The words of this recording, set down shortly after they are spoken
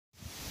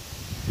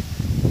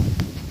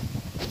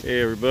Hey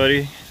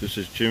everybody, this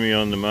is Jimmy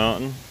on the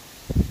mountain,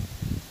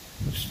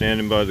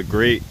 standing by the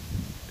great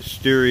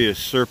mysterious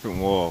serpent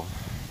wall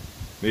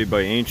made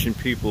by ancient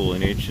people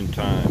in ancient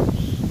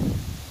times.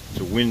 It's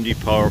a windy,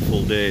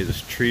 powerful day. The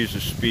trees are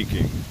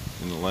speaking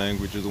in the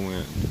language of the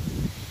wind.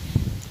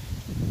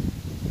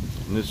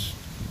 And this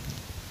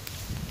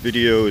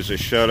video is a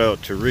shout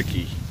out to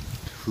Ricky,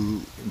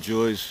 who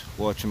enjoys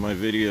watching my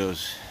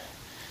videos,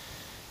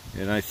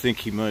 and I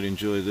think he might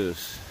enjoy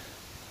this.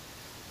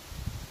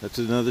 That's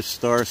another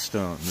star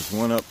stone. There's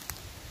one up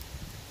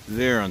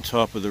there on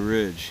top of the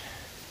ridge.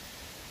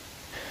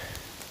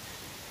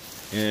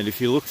 And if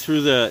you look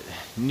through that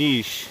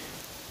niche,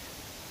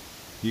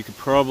 you could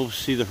probably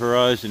see the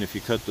horizon if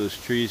you cut those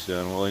trees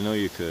down. Well, I know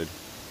you could.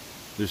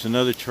 There's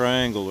another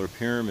triangle or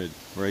pyramid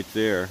right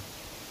there.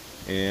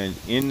 And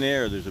in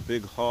there, there's a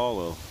big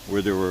hollow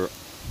where there were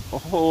a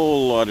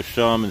whole lot of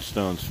shaman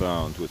stones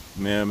found with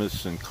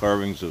mammoths and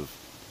carvings of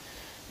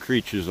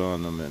creatures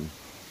on them. And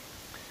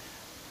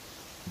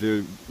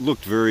they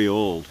looked very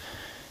old.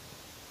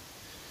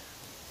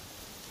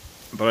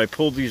 But I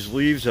pulled these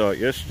leaves out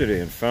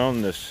yesterday and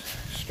found this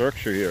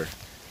structure here.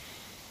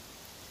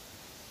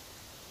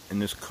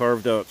 And this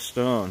carved out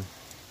stone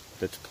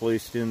that's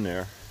placed in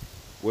there,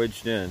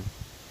 wedged in.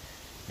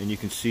 And you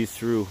can see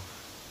through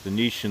the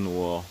niche in the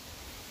wall.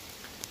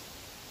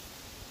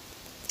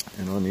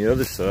 And on the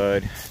other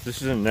side,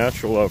 this is a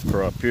natural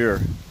outcrop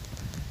here.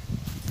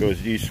 It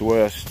goes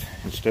east-west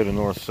instead of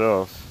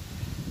north-south.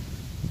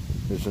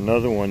 There's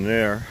another one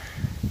there.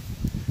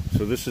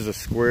 So this is a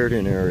squared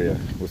in area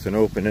with an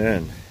open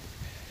end.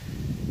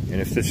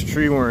 And if this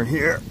tree weren't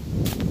here,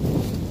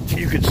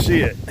 you could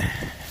see it.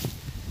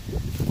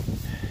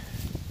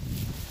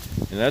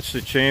 And that's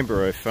the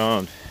chamber I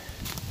found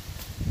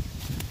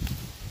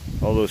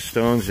all those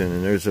stones in.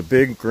 And there's a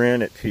big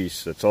granite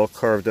piece that's all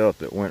carved out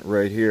that went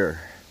right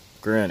here.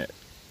 Granite.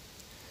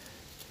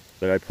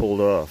 That I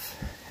pulled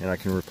off and I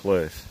can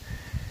replace.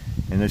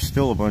 And there's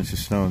still a bunch of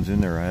stones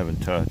in there I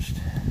haven't touched.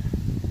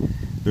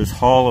 There's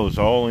hollows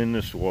all in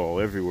this wall,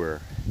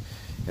 everywhere.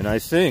 And I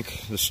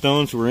think the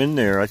stones were in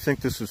there. I think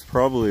this is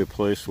probably a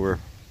place where,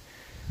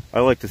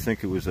 I like to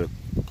think it was a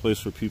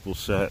place where people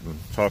sat and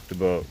talked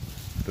about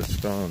the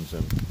stones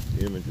and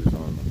the images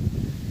on them.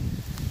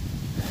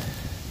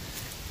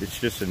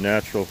 It's just a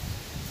natural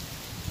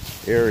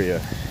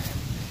area.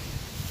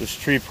 This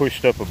tree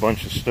pushed up a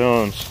bunch of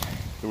stones.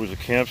 There was a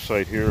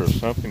campsite here or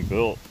something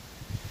built.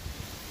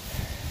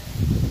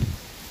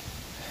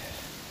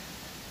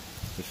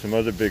 There's some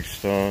other big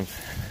stones.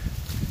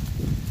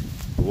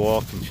 The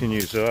wall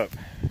continues up.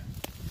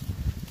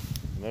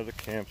 Another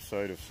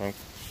campsite of some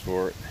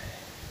sort.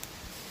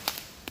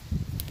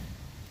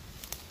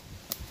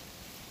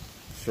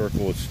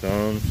 Circle of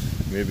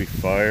stones, maybe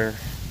fire.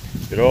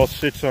 It all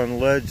sits on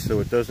ledge so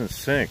it doesn't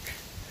sink.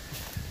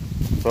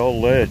 It's all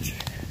ledge.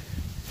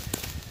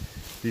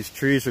 These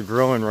trees are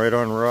growing right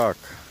on rock.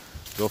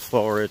 They'll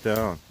fall right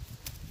down.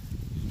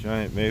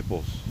 Giant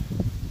maples.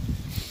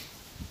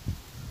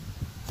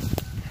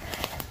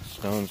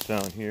 Stones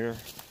down here.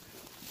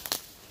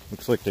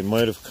 Looks like they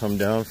might have come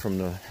down from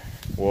the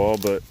wall,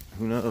 but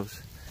who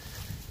knows.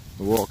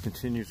 The wall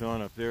continues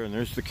on up there, and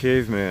there's the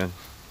caveman.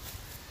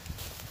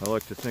 I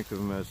like to think of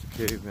him as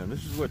the caveman.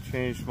 This is what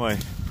changed my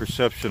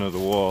perception of the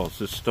walls.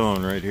 This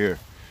stone right here.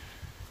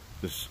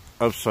 This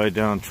upside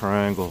down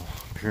triangle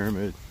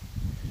pyramid.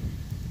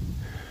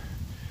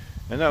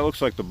 And that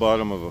looks like the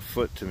bottom of a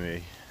foot to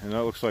me. And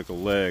that looks like a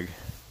leg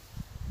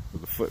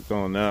with a foot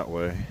going that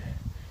way.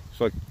 It's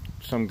like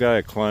some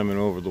guy climbing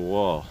over the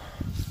wall.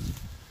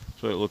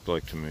 That's what it looked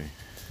like to me.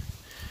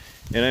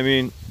 And I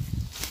mean,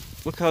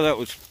 look how that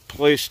was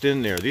placed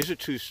in there. These are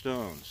two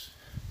stones.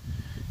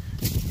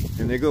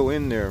 And they go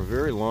in there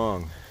very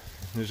long.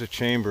 There's a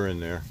chamber in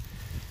there.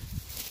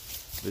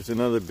 There's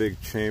another big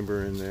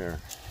chamber in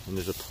there. And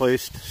there's a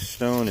placed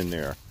stone in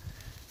there.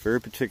 Very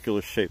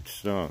particular shaped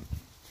stone.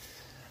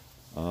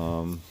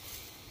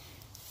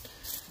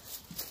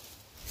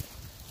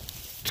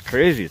 It's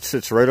crazy. It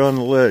sits right on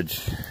the ledge.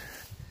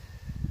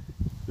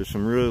 There's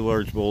some really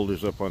large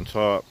boulders up on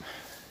top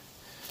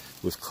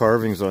with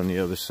carvings on the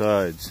other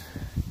sides.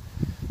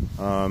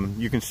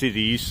 You can see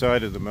the east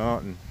side of the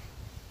mountain.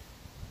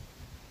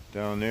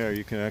 Down there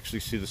you can actually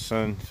see the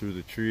sun through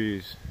the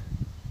trees.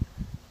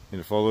 And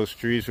if all those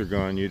trees were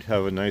gone, you'd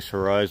have a nice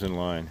horizon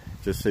line,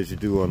 just as you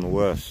do on the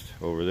west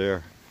over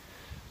there.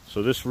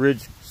 So this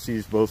ridge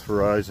sees both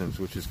horizons,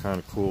 which is kind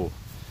of cool.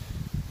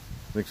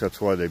 I think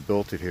that's why they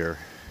built it here.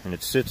 And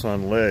it sits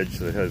on ledge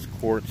that has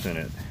quartz in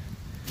it.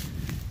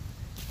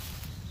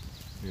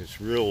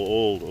 It's real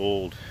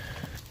old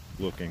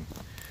looking.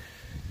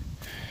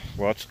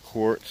 Lots of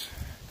quartz.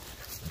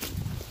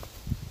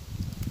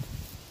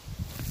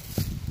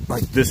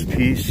 Like this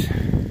piece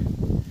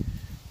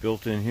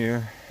built in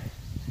here.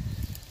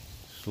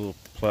 This little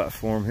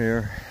platform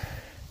here.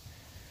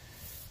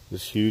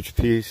 This huge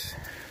piece.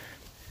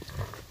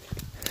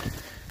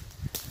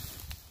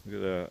 Look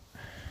at that.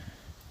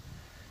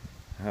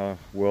 How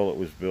well it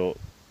was built.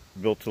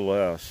 Built to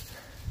last.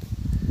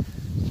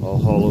 All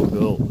hollow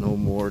built, no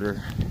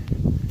mortar.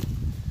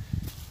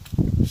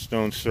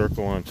 stone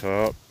circle on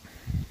top.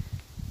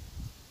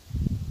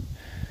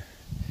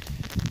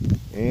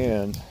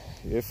 And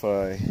if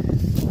I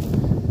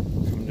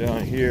come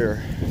down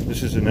here,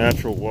 this is a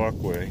natural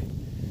walkway.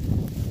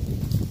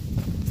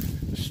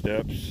 The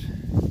steps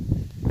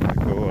that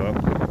go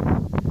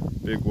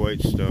up, big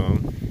white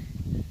stone.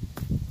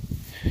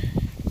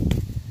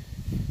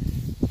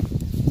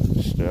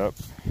 Step.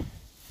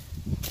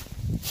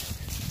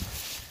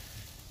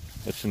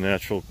 That's a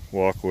natural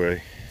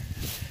walkway.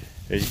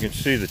 As you can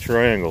see, the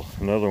triangle,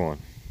 another one.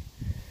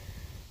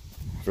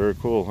 Very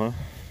cool, huh?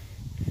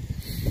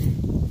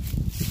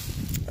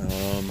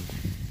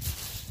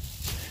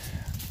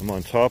 I'm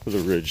on top of the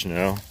ridge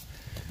now,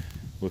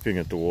 looking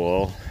at the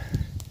wall.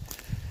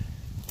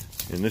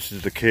 And this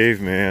is the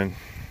caveman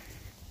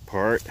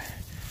part.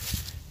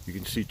 You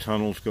can see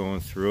tunnels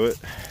going through it.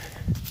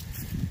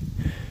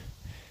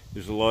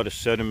 There's a lot of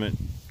sediment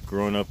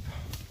growing up.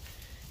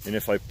 And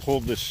if I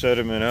pulled this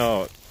sediment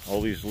out,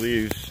 all these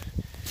leaves,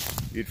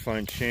 you'd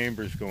find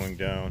chambers going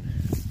down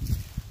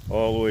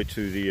all the way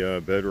to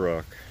the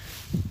bedrock.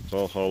 It's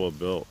all hollow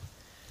built.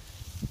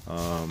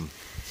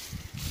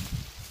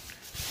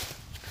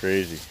 It's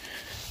crazy.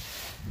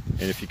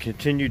 And if you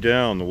continue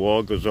down, the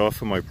wall goes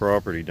off of my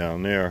property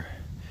down there.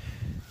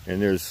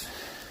 And there's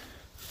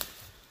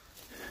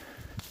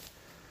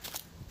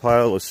a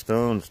pile of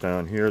stones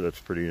down here that's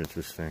pretty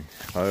interesting.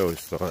 I always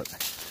thought.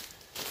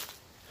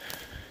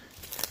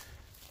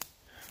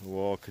 The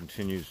wall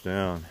continues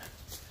down.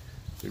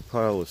 Big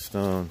pile of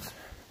stones.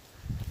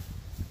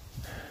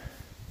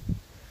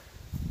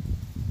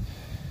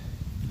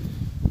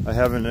 I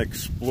haven't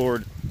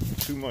explored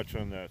too much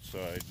on that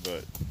side,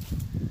 but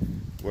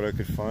what I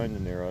could find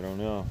in there, I don't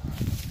know.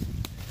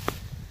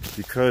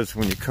 Because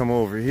when you come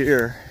over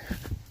here,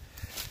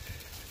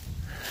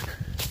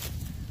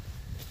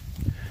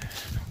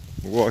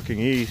 we're walking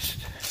east.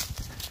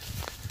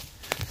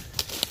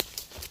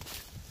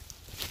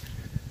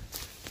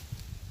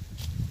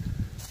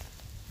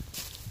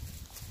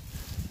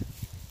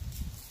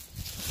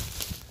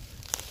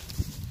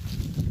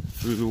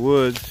 Through the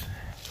woods.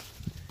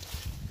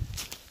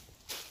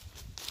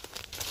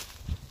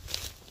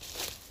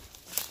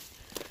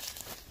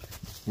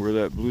 Where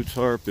that blue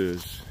tarp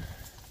is.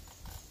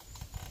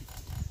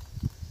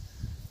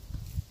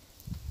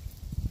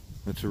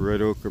 That's a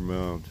red ochre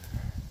mound.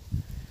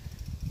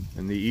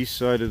 And the east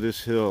side of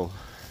this hill,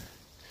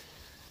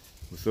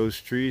 with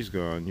those trees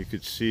gone, you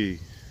could see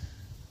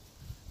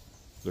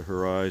the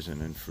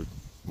horizon and for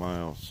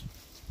miles.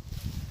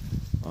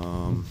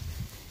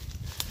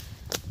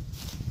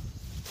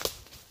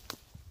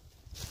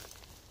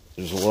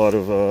 There's a lot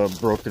of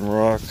broken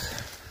rock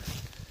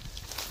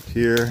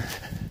here.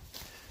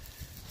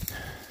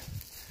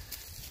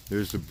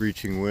 There's the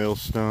breaching whale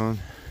stone.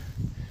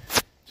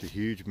 It's a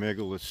huge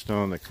megalith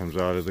stone that comes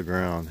out of the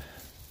ground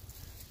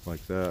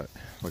like that,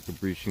 like a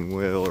breaching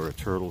whale or a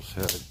turtle's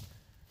head.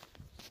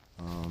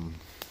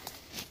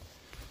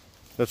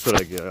 That's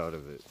what I get out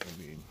of it.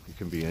 I mean, it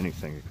can be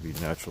anything. It can be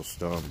natural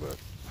stone, but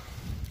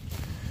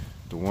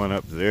the one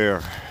up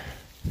there,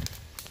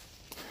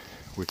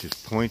 which is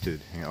pointed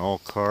and all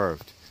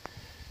carved,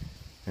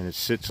 and it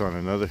sits on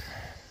another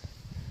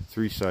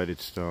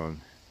three-sided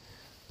stone,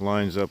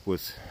 lines up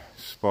with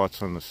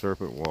spots on the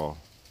serpent wall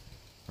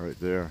right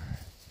there.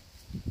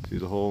 See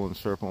the hole in the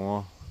serpent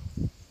wall?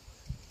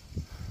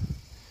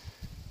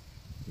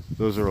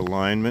 Those are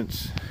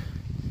alignments.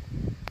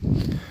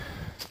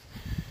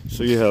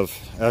 So you have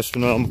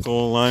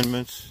astronomical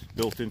alignments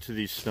built into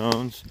these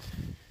stones.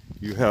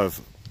 You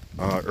have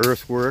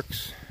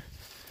earthworks.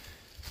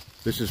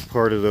 This is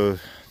part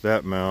of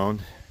that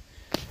mound.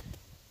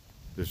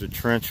 There's a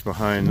trench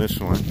behind this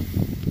one.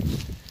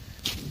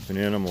 It's an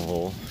animal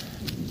hole.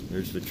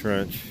 There's the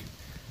trench.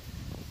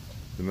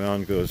 The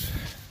mound goes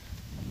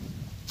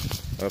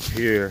up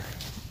here.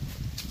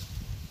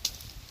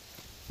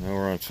 Now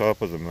we're on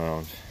top of the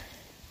mound.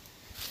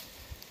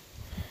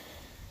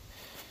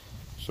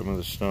 Some of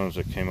the stones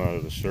that came out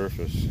of the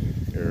surface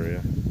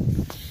area.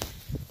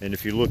 And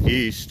if you look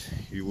east,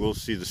 you will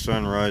see the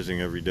sun rising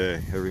every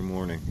day, every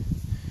morning.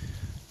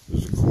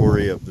 There's a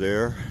quarry up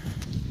there,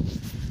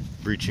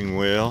 breaching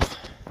whale.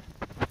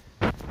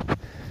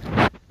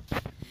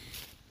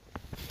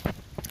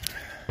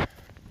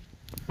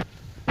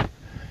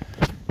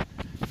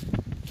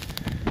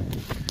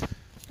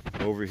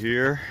 Over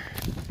here,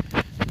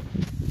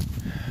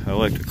 I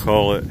like to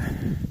call it,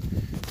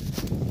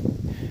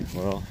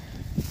 well,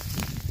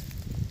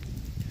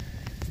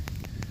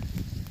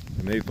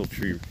 the maple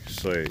tree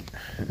site.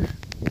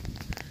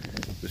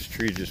 This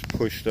tree just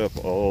pushed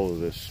up all of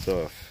this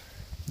stuff.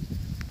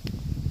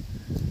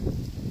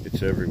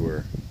 It's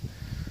everywhere.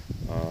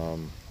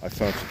 I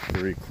found some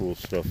pretty cool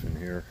stuff in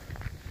here.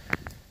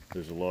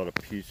 There's a lot of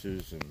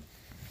pieces and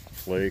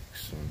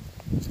flakes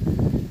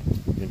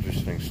and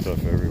interesting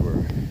stuff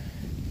everywhere.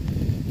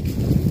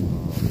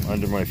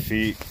 Under my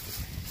feet,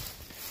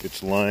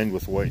 it's lined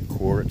with white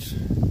quartz.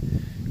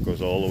 It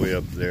goes all the way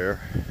up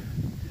there,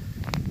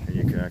 and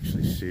you can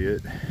actually see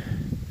it.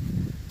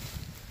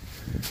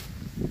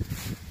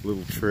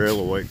 Little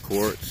trail of white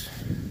quartz.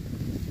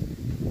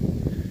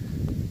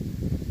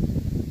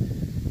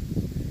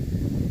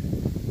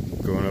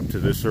 Going up to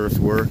this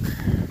earthwork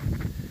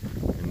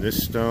and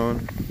this stone,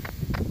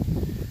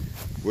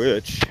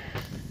 which,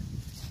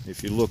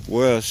 if you look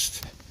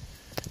west,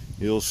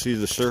 you'll see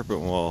the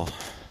serpent wall.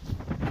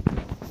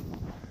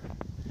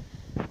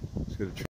 Let's get a